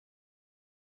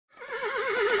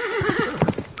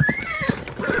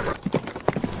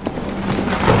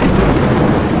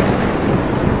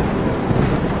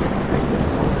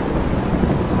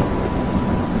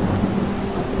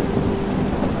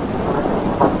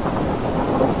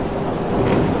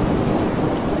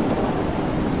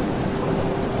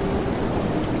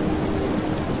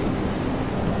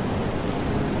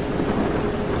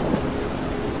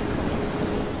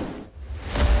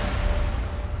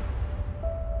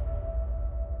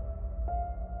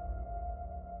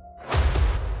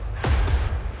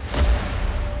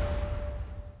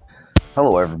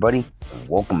Hello everybody, and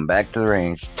welcome back to the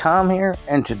range. Tom here,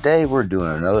 and today we're doing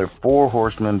another Four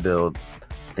Horsemen build.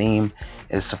 Theme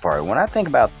is Safari. When I think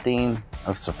about theme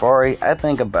of Safari, I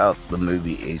think about the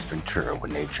movie Ace Ventura: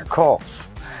 When Nature Calls,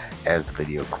 as the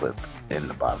video clip in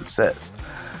the bottom says.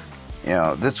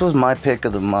 This was my pick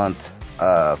of the month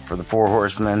for the Four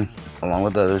Horsemen, along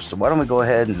with others. So why don't we go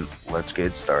ahead and let's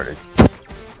get started.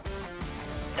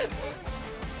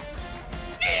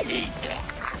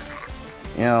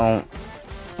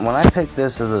 When I picked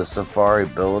this as a Safari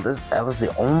build, that was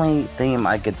the only theme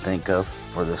I could think of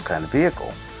for this kind of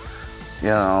vehicle.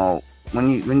 When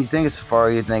you think of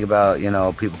Safari, you think about,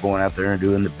 people going out there and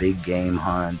doing the big game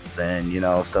hunts and,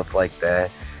 stuff like that.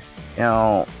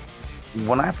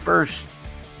 When I first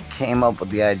came up with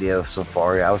the idea of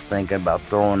Safari, I was thinking about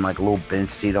throwing like a little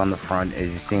bench seat on the front,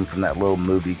 as you've seen from that little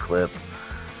movie clip.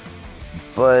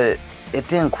 But it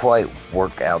didn't quite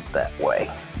work out that way.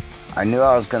 I knew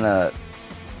I was going to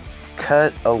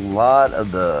cut a lot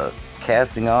of the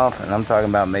casting off, and I'm talking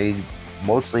about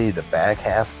mostly the back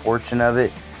half portion of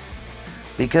it,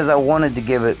 because I wanted to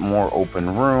give it more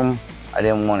open room. I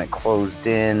didn't want it closed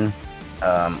in.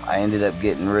 I ended up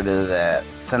getting rid of that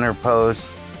center post.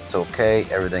 It's okay,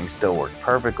 everything still worked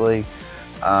perfectly.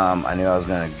 I knew I was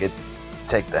going to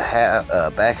take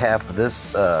the back half of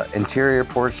this interior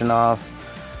portion off.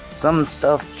 Some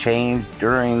stuff changed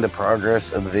during the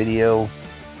progress of the video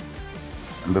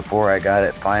before I got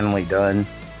it finally done,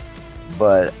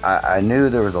 but I knew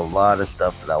there was a lot of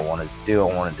stuff that I wanted to do.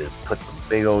 I wanted to put some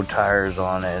big old tires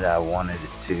on it. I wanted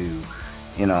it to,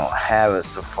 have a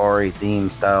Safari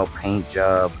theme style paint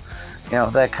job,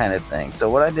 that kind of thing. So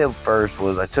what I did first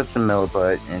was I took some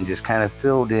milliput and just kind of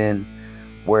filled in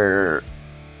where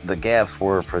the gaps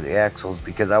were for the axles,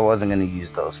 because I wasn't going to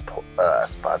use those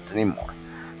spots anymore,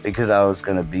 because I was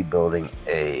going to be building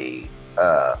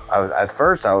at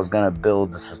first I was going to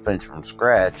build the suspension from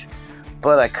scratch,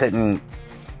 but I couldn't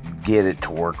get it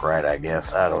to work right, I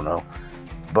guess. I don't know.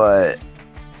 But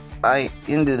I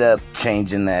ended up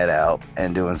changing that out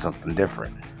and doing something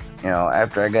different.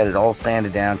 After I got it all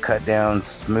sanded down, cut down,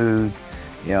 smooth,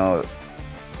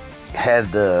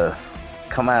 had the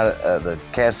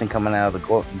casting coming out of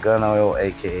the gun oil,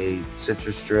 aka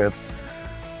citrus strip.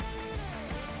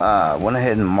 Went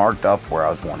ahead and marked up where I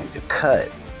was wanting to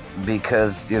cut,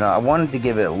 because I wanted to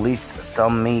give it at least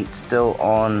some meat still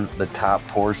on the top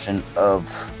portion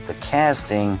of the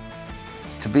casting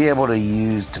to be able to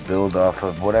use to build off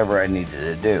of whatever I needed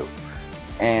to do.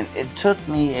 And it took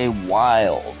me a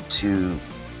while to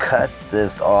cut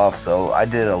this off, so I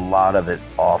did a lot of it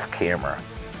off camera,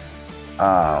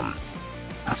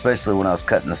 especially when I was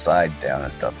cutting the sides down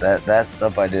and stuff. That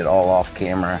stuff I did all off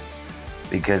camera,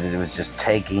 because it was just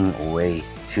taking way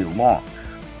too long.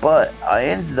 But I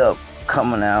ended up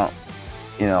coming out,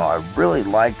 I really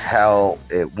liked how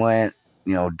it went,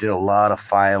 did a lot of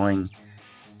filing,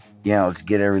 to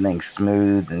get everything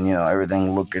smooth and,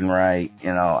 everything looking right.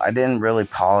 I didn't really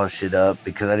polish it up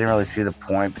because I didn't really see the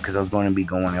point, because I was going to be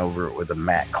going over it with a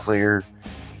matte clear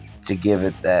to give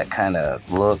it that kind of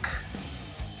look.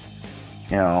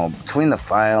 Between the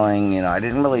filing, I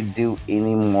didn't really do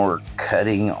any more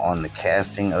cutting on the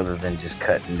casting other than just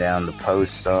cutting down the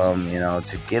posts some,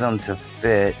 to get them to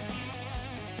fit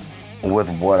with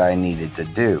what I needed to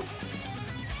do.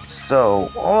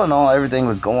 So all in all, everything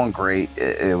was going great.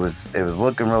 It was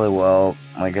looking really well.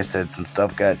 Like I said, some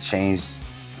stuff got changed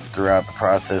throughout the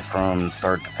process from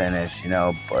start to finish,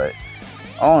 but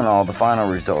all in all, the final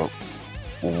results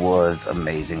was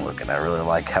amazing looking. I really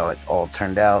like how it all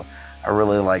turned out. I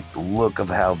really like the look of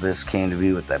how this came to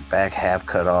be with that back half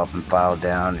cut off and filed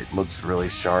down. It looks really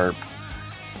sharp.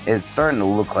 It's starting to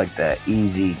look like that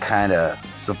easy kind of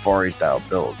Safari style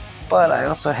build. But I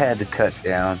also had to cut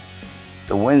down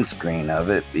the windscreen of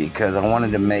it, because I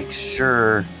wanted to make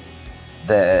sure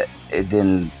that it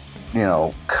didn't,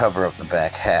 cover up the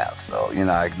back half. So,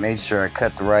 I made sure I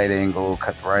cut the right angle,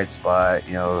 cut the right spot,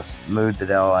 smoothed it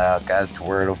all out, got it to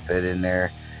where it'll fit in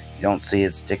there. You don't see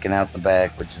it sticking out the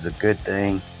back, which is a good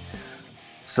thing.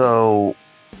 So,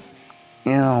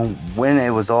 when it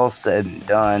was all said and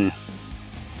done,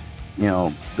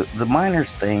 the minor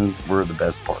things were the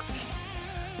best parts.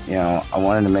 I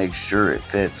wanted to make sure it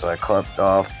fit, so I clipped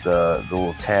off the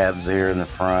little tabs there in the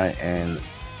front and,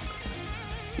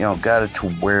 got it to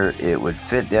where it would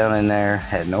fit down in there.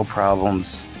 Had no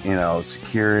problems,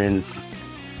 securing,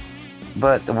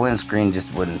 but the windscreen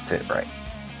just wouldn't fit right.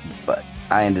 But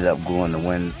I ended up gluing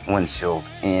the windshield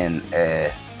in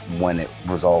when it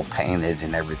was all painted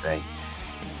and everything.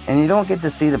 And you don't get to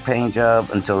see the paint job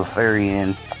until the very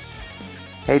end.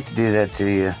 Hate to do that to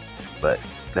you, but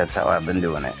that's how I've been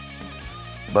doing it.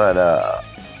 But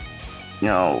you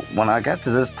know, when I got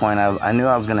to this point, I knew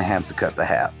I was going to have to cut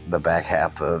the back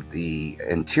half of the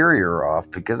interior off,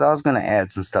 because I was going to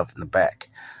add some stuff in the back.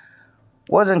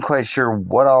 Wasn't quite sure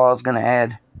what all I was going to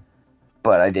add,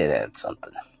 but I did add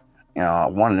something. You know, I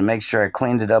wanted to make sure I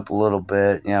cleaned it up a little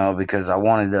bit, you know, because I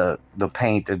wanted the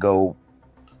paint to go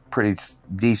pretty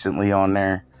decently on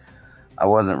there. I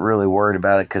wasn't really worried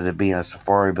about it, because it being a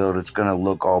safari build, it's going to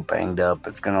look all banged up.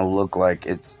 It's going to look like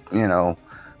it's, you know,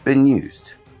 been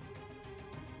used.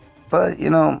 But, you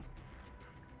know,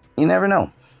 you never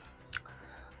know.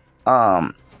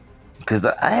 Because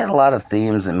I had a lot of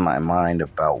themes in my mind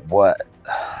about what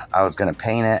I was going to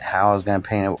paint it, how I was going to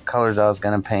paint it, what colors I was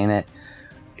going to paint it.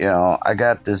 You know, I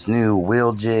got this new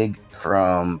wheel jig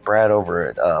from Brad over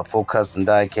at Full Custom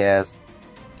Diecast.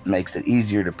 Makes it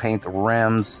easier to paint the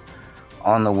rims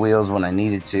on the wheels when I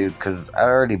needed to, because I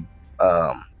already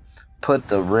put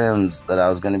the rims that I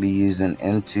was going to be using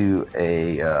into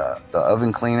the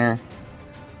oven cleaner,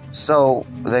 so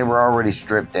they were already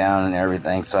stripped down and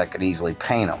everything, so I could easily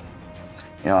paint them.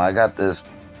 You know, I got this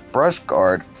brush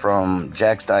guard from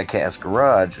Jack's Diecast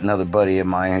Garage, another buddy of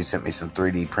mine who sent me some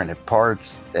 3D printed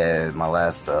parts in my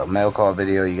last mail call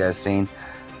video you guys seen.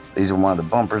 These are one of the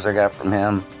bumpers I got from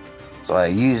him, so I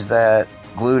used that,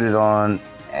 glued it on.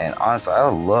 And honestly, I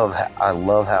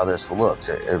love how this looks.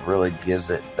 It really gives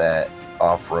it that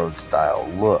off-road style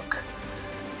look.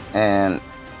 And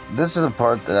this is a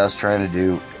part that I was trying to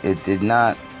do. It did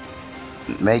not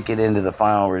make it into the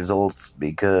final results,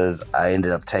 because I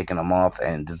ended up taking them off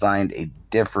and designed a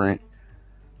different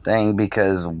thing,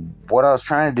 because what I was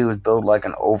trying to do is build like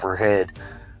an overhead,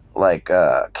 like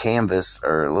canvas,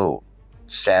 or a little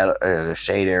shadow,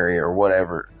 shade area, or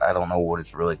whatever. I don't know what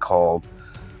it's really called.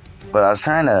 But I was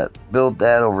trying to build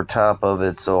that over top of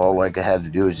it, so all I had to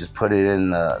do is just put it in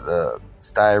the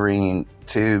styrene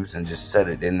tubes and just set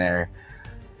it in there.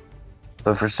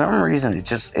 But for some reason,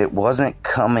 it wasn't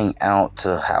coming out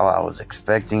to how I was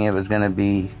expecting it was going to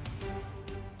be.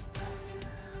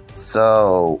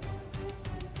 So,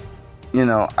 you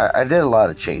know, I did a lot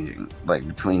of changing, like,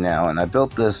 between now and I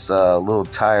built this little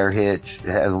tire hitch. It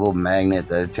has a little magnet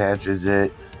that attaches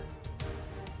it.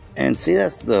 And see,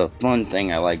 that's the fun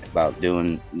thing I like about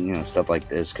doing, you know, stuff like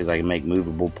this, because I can make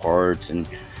movable parts, and,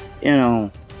 you know,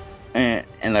 and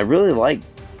I really like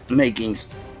making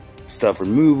stuff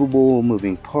removable,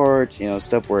 moving parts, you know,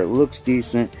 stuff where it looks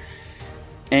decent,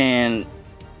 and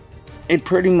it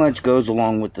pretty much goes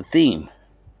along with the theme,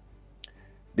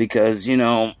 because, you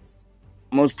know,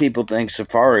 most people think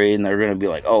safari and they're going to be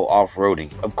like, oh,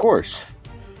 off-roading. Of course,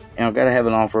 you know, got to have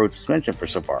an off-road suspension for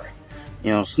safari. You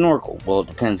know, snorkel. Well, it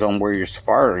depends on where you're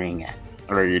safaring at,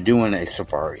 or you're doing a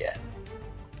safari at.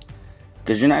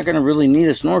 Because you're not going to really need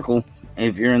a snorkel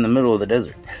if you're in the middle of the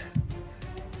desert.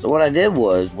 So what I did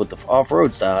was, with the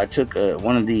off-road style, I took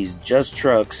one of these Just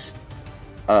Trucks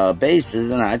bases,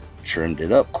 and I trimmed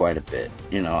it up quite a bit.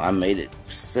 You know, I made it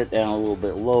sit down a little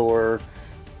bit lower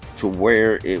to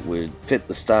where it would fit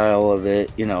the style of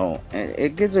it, you know, and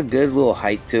it gives a good little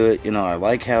height to it. You know, I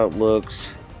like how it looks.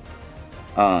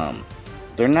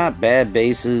 They're not bad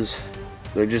bases.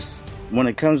 They're just, when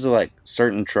it comes to like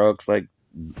certain trucks, like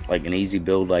an easy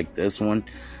build like this one,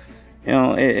 you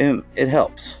know, it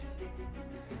helps.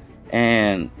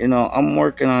 And, you know, I'm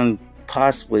working on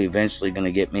possibly eventually going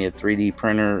to get me a 3D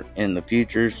printer in the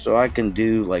future, so I can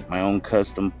do like my own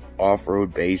custom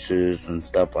off-road bases and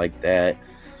stuff like that,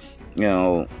 you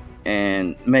know,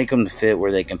 and make them to fit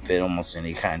where they can fit almost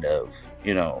any kind of,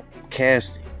 you know,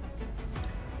 casting.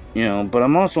 You know, but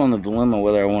I'm also in the dilemma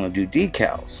whether I want to do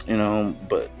decals, you know,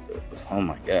 but, oh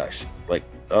my gosh, like,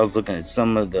 I was looking at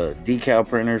some of the decal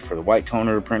printers for the white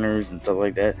toner printers and stuff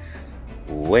like that,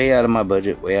 way out of my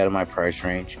budget, way out of my price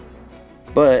range,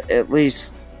 but at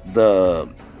least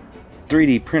the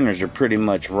 3D printers are pretty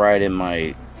much right in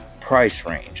my price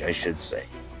range, I should say.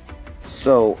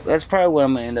 So, that's probably what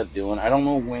I'm going to end up doing. I don't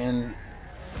know when,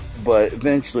 but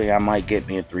eventually I might get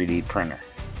me a 3D printer.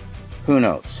 Who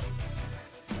knows?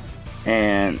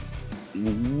 And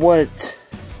what,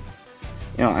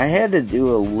 you know, I had to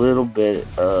do a little bit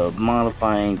of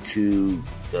modifying to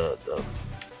the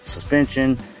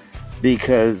suspension,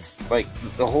 because like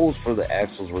the holes for the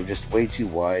axles were just way too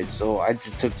wide. So I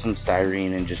just took some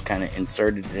styrene and just kind of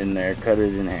inserted it in there, cut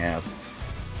it in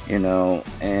half, you know,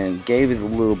 and gave it a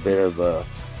little bit of a,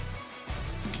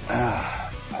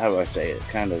 how do I say it,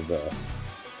 kind of a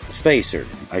spacer,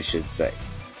 I should say,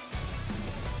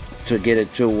 to get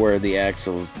it to where the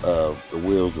axles of the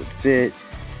wheels would fit.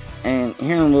 And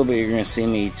here in a little bit, you're going to see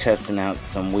me testing out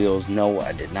some wheels. No,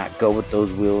 I did not go with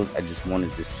those wheels. I just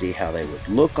wanted to see how they would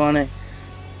look on it.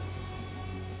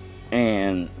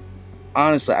 And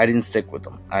honestly, I didn't stick with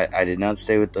them. I did not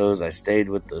stay with those. I stayed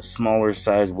with the smaller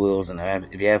size wheels, and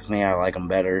if you ask me, I like them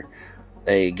better.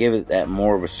 They give it that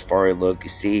more of a safari look. You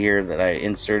see here that I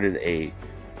inserted a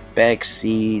back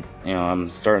seat. You know, I'm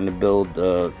starting to build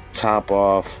the top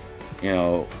off, you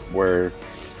know, where,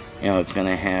 you know, it's going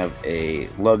to have a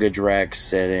luggage rack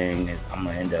setting. I'm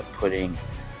going to end up putting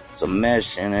some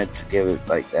mesh in it to give it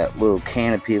like that little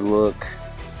canopy look.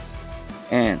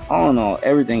 And all in all,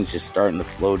 everything's just starting to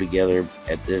flow together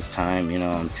at this time. You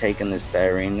know, I'm taking this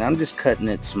styrene and I'm just cutting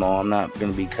it small. I'm not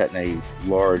going to be cutting a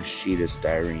large sheet of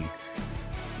styrene,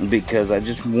 because I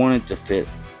just want it to fit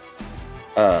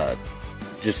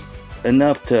just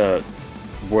enough to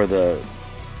where the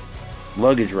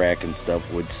luggage rack and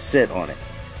stuff would sit on it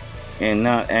and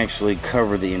not actually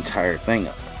cover the entire thing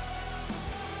up.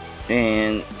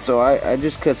 And so I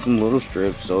just cut some little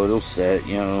strips so it'll set,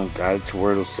 you know, got it to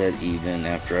where it'll set even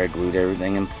after I glued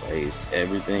everything in place.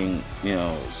 Everything, you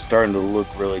know, starting to look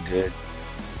really good.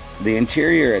 The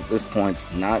interior at this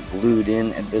point's not glued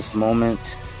in at this moment,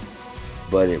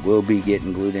 but it will be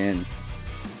getting glued in.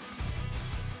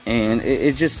 And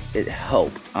it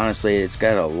helped. Honestly, it's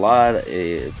got a lot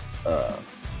of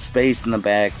space in the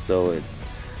back, so it's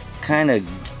kind of,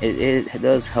 it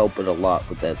does help it a lot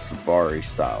with that safari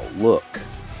style look.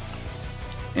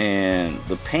 And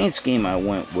the paint scheme I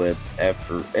went with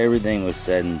after everything was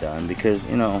said and done, because,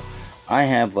 you know, I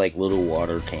have like little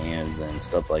water cans and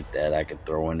stuff like that I could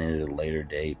throw in it at a later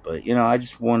date, but, you know, I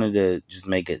just wanted to just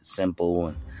make it simple,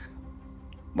 and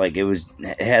like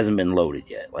it hasn't been loaded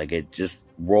yet. Like it just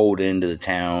rolled into the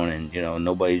town, and, you know,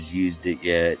 nobody's used it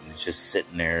yet, and it's just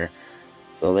sitting there,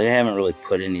 so they haven't really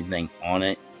put anything on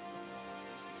it.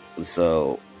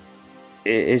 So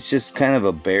it's just kind of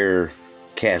a bare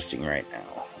casting right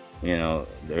now. You know,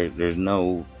 there's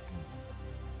no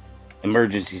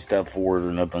emergency stuff for it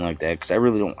or nothing like that, because I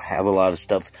really don't have a lot of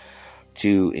stuff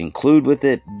to include with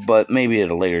it, but maybe at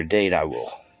a later date I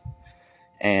will.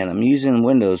 And I'm using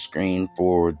Windows screen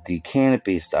for the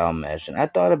canopy style mesh, and I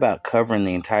thought about covering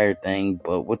the entire thing,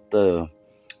 but with the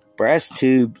brass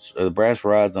tubes or the brass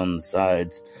rods on the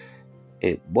sides,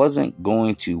 it wasn't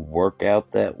going to work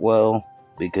out that well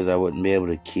because I wouldn't be able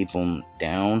to keep them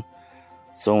down.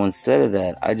 So instead of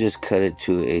that, I just cut it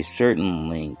to a certain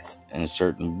length and a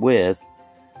certain width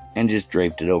and just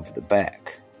draped it over the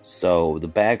back. So the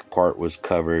back part was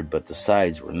covered, but the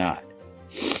sides were not.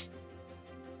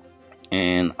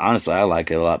 And honestly, I like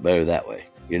it a lot better that way.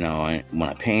 You know, when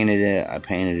I painted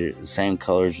it the same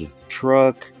colors as the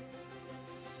truck.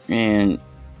 And,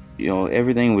 you know,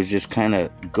 everything was just kind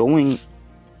of going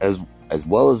as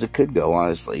well as it could go,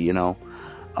 honestly. You know,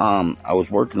 I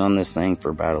was working on this thing for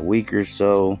about a week or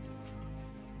so,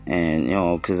 and, you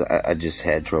know, because I just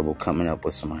had trouble coming up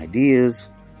with some ideas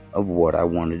of what I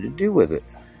wanted to do with it.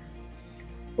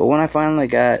 But when I finally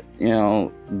got, you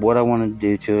know, what I wanted to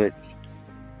do to it,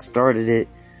 started it,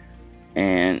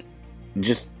 and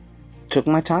just took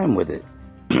my time with it.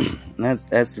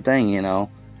 That's the thing, you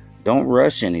know. Don't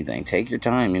rush anything. Take your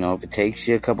time. You know, if it takes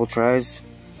you a couple tries,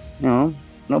 you know,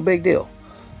 no big deal.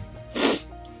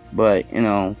 But, you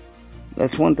know,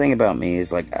 that's one thing about me,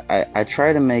 is like I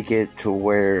try to make it to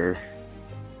where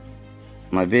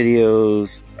my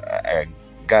videos, I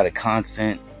got a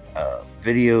constant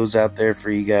videos out there for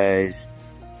you guys.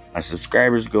 My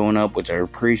subscribers going up, which I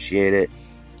appreciate it.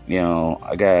 You know,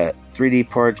 I got 3D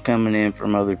parts coming in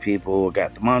from other people. I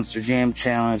got the Monster Jam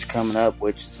Challenge coming up,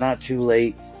 which is not too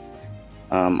late.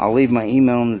 I'll leave my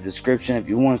email in the description if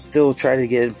you want to still try to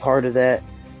get a part of that.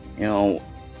 You know,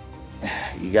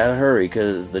 you gotta hurry,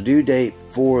 because the due date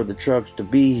for the trucks to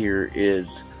be here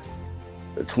is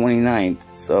the 29th.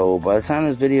 So by the time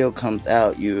this video comes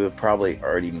out, you have probably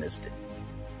already missed it.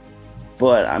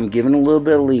 But I'm giving a little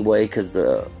bit of leeway, because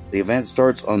the event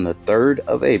starts on the 3rd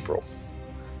of April.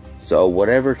 So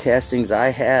whatever castings I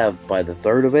have by the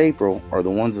 3rd of April are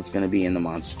the ones that's going to be in the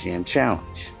Monster Jam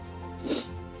Challenge.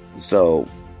 So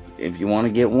if you want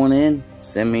to get one in,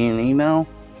 send me an email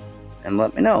and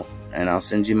let me know. And I'll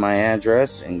send you my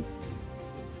address and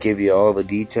give you all the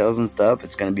details and stuff.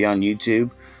 It's going to be on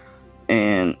YouTube.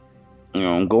 And, you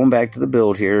know, I'm going back to the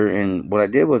build here. And what I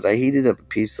did was I heated up a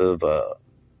piece of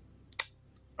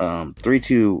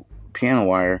 3/2 piano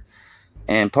wire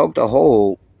and poked a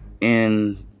hole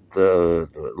in the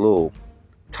little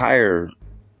tire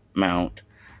mount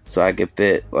so I could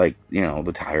fit, like, you know,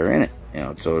 the tire in it, you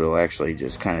know, so it'll actually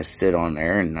just kind of sit on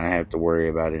there and not have to worry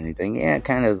about anything. Yeah,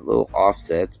 kind of little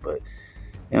offsets, but,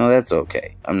 you know, that's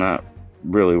okay. I'm not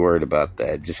really worried about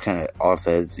that. Just kind of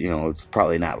offsets, you know, it's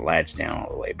probably not latched down all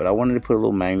the way, but I wanted to put a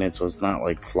little magnet so it's not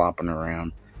like flopping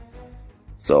around.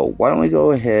 So why don't we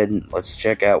go ahead and let's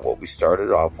check out what we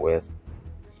started off with.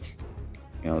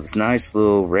 You know, this nice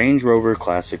little Range Rover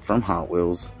Classic from Hot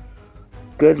Wheels.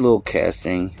 Good little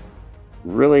casting.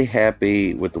 Really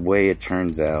happy with the way it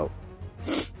turns out.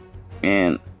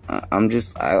 And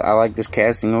I like this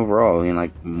casting overall. You know,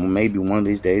 like, maybe one of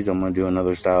these days I'm going to do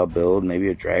another style build. Maybe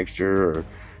a dragster, or,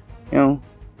 you know,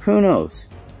 who knows.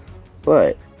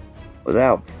 But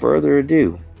without further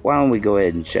ado, why don't we go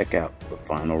ahead and check out the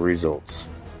final results.